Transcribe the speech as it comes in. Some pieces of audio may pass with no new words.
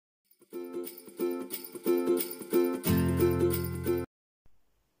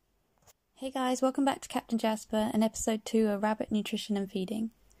Hey guys, welcome back to Captain Jasper and episode 2 of Rabbit Nutrition and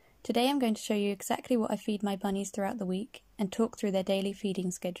Feeding. Today I'm going to show you exactly what I feed my bunnies throughout the week and talk through their daily feeding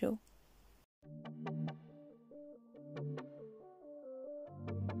schedule.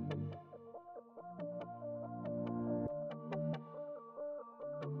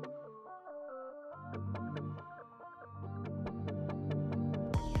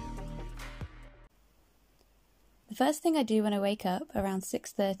 The first thing I do when I wake up around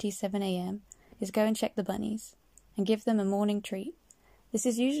 6:30, 7 a.m. is go and check the bunnies and give them a morning treat. This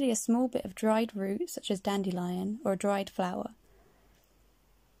is usually a small bit of dried root such as dandelion or a dried flower.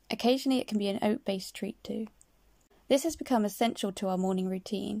 Occasionally it can be an oat-based treat too. This has become essential to our morning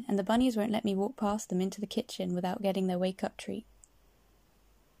routine and the bunnies won't let me walk past them into the kitchen without getting their wake-up treat.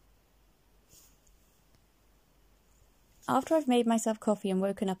 After I've made myself coffee and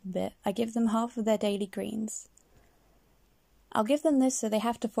woken up a bit, I give them half of their daily greens. I'll give them this so they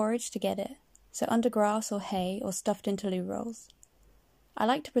have to forage to get it, so under grass or hay or stuffed into loo rolls. I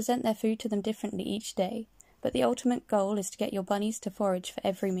like to present their food to them differently each day, but the ultimate goal is to get your bunnies to forage for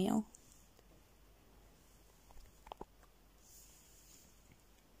every meal.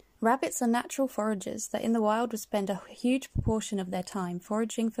 Rabbits are natural foragers that in the wild would spend a huge proportion of their time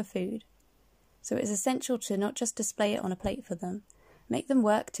foraging for food, so it is essential to not just display it on a plate for them, make them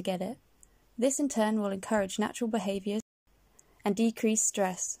work to get it. This in turn will encourage natural behaviours and decrease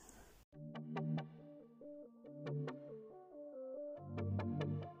stress.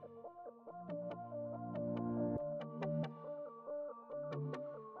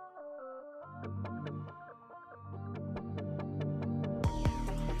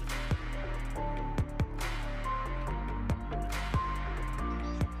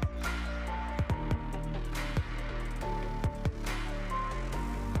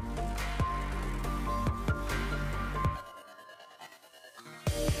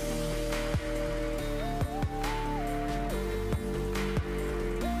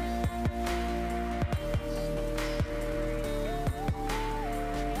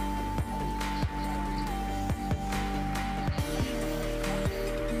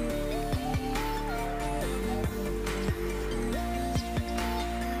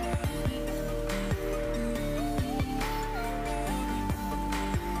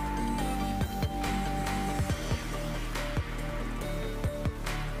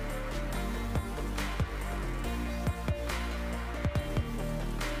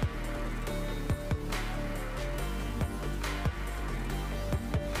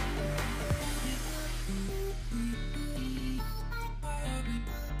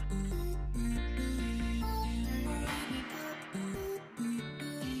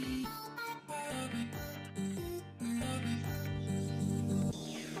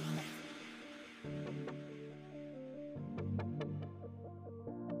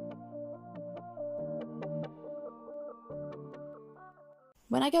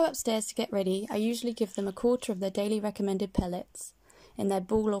 When I go upstairs to get ready, I usually give them a quarter of their daily recommended pellets in their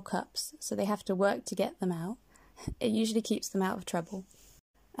bowl or cups, so they have to work to get them out. It usually keeps them out of trouble.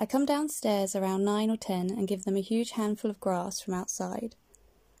 I come downstairs around 9 or 10 and give them a huge handful of grass from outside.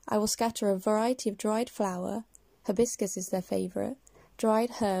 I will scatter a variety of dried flower, hibiscus is their favourite,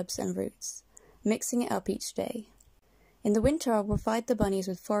 dried herbs and roots, mixing it up each day. In the winter I will provide the bunnies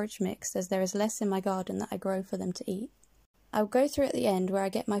with forage mix as there is less in my garden that I grow for them to eat. I will go through at the end where I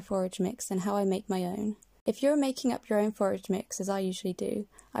get my forage mix and how I make my own. If you are making up your own forage mix, as I usually do,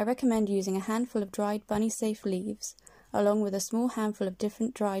 I recommend using a handful of dried bunny-safe leaves, along with a small handful of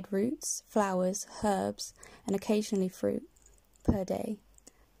different dried roots, flowers, herbs, and occasionally fruit, per day.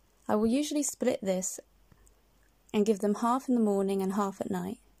 I will usually split this and give them half in the morning and half at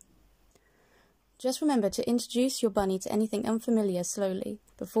night. Just remember to introduce your bunny to anything unfamiliar slowly,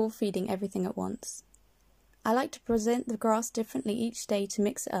 before feeding everything at once. I like to present the grass differently each day to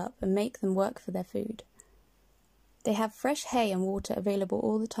mix it up and make them work for their food. They have fresh hay and water available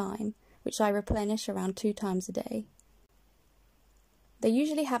all the time, which I replenish around 2 times a day. They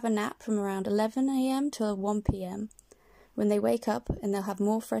usually have a nap from around 11 a.m. till 1 p.m. when they wake up, and they'll have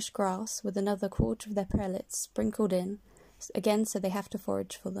more fresh grass with another quarter of their pellets sprinkled in, again so they have to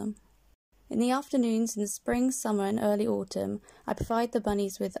forage for them. In the afternoons in the spring, summer and early autumn, I provide the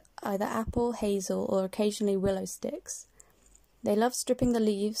bunnies with either apple, hazel or occasionally willow sticks. They love stripping the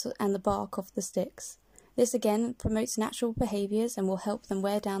leaves and the bark off the sticks. This again promotes natural behaviours and will help them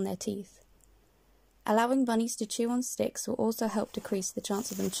wear down their teeth. Allowing bunnies to chew on sticks will also help decrease the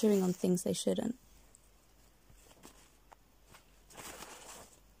chance of them chewing on things they shouldn't.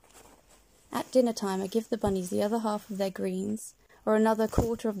 At dinner time I give the bunnies the other half of their greens or another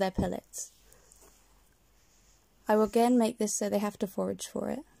quarter of their pellets. I will again make this so they have to forage for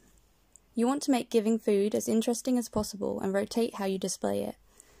it. You want to make giving food as interesting as possible and rotate how you display it,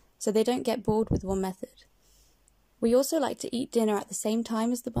 so they don't get bored with one method. We also like to eat dinner at the same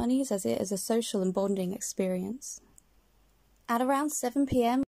time as the bunnies, as it is a social and bonding experience. At around 7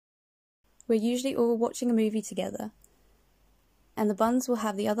 p.m, we're usually all watching a movie together, and the buns will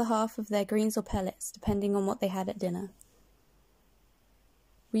have the other half of their greens or pellets, depending on what they had at dinner.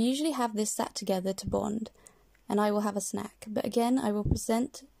 We usually have this sat together to bond, and I will have a snack, but again I will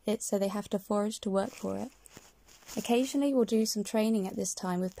present it so they have to forage to work for it. Occasionally we'll do some training at this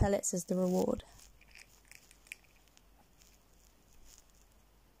time with pellets as the reward.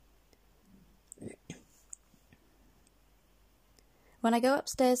 When I go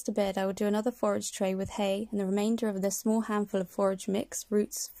upstairs to bed, I will do another forage tray with hay and the remainder of the small handful of forage mix,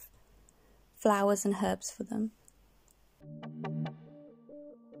 roots, flowers and herbs for them.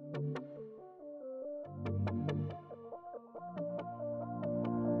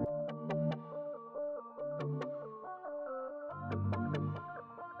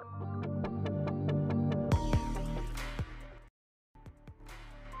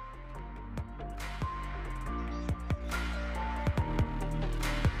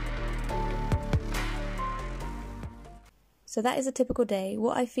 So that is a typical day.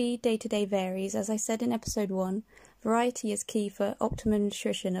 What I feed day to day varies. As I said in episode 1, variety is key for optimum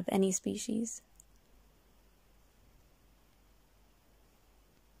nutrition of any species.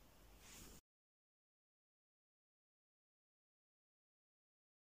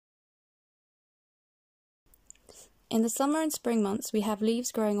 In the summer and spring months we have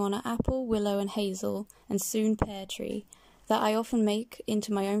leaves growing on an apple, willow and hazel and soon pear tree that I often make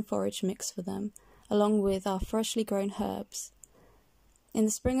into my own forage mix for them, along with our freshly grown herbs. In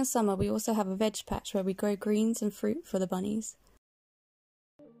the spring and summer we also have a veg patch where we grow greens and fruit for the bunnies.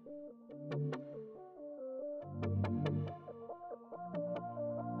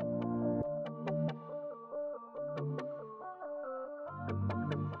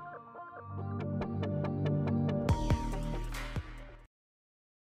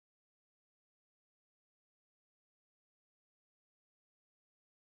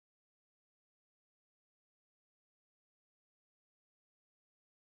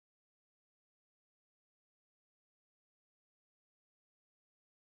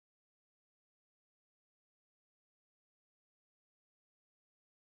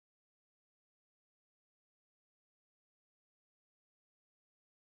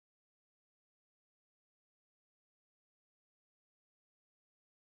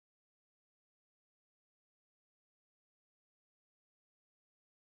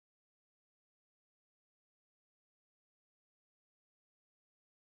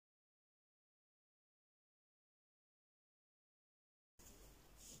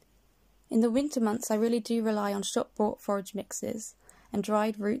 In the winter months I really do rely on shop-bought forage mixes and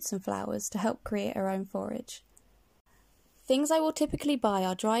dried roots and flowers to help create our own forage. Things I will typically buy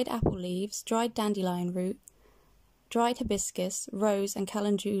are dried apple leaves, dried dandelion root, dried hibiscus, rose and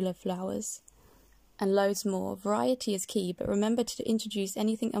calendula flowers, and loads more. Variety is key, but remember to introduce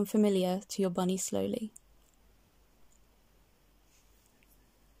anything unfamiliar to your bunny slowly.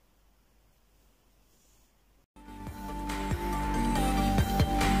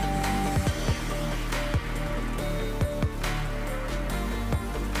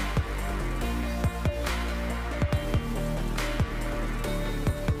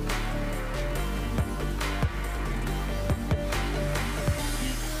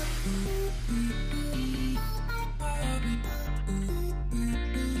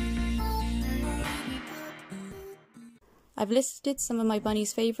 I've listed some of my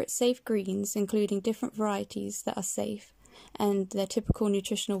bunnies' favourite safe greens, including different varieties that are safe and their typical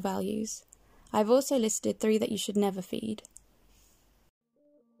nutritional values. I've also listed 3 that you should never feed.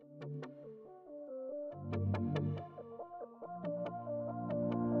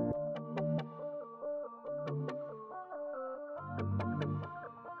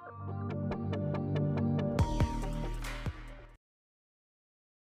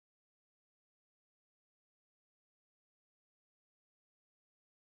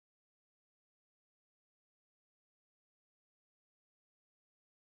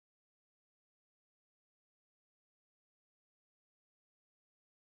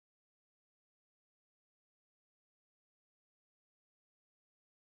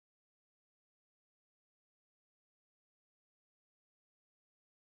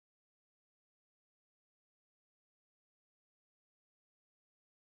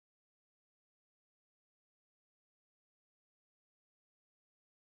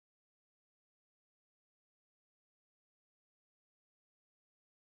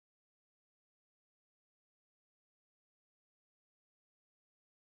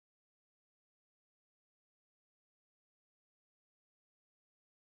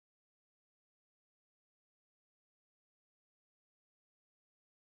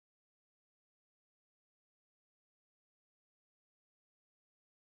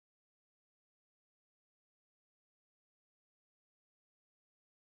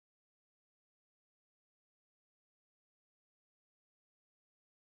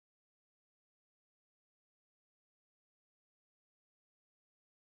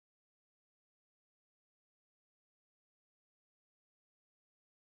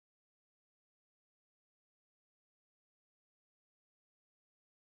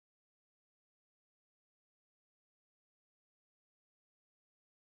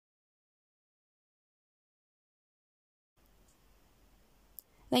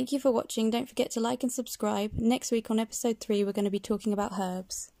 Thank you for watching. Don't forget to like and subscribe. Next week on episode 3 we're going to be talking about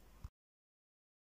herbs.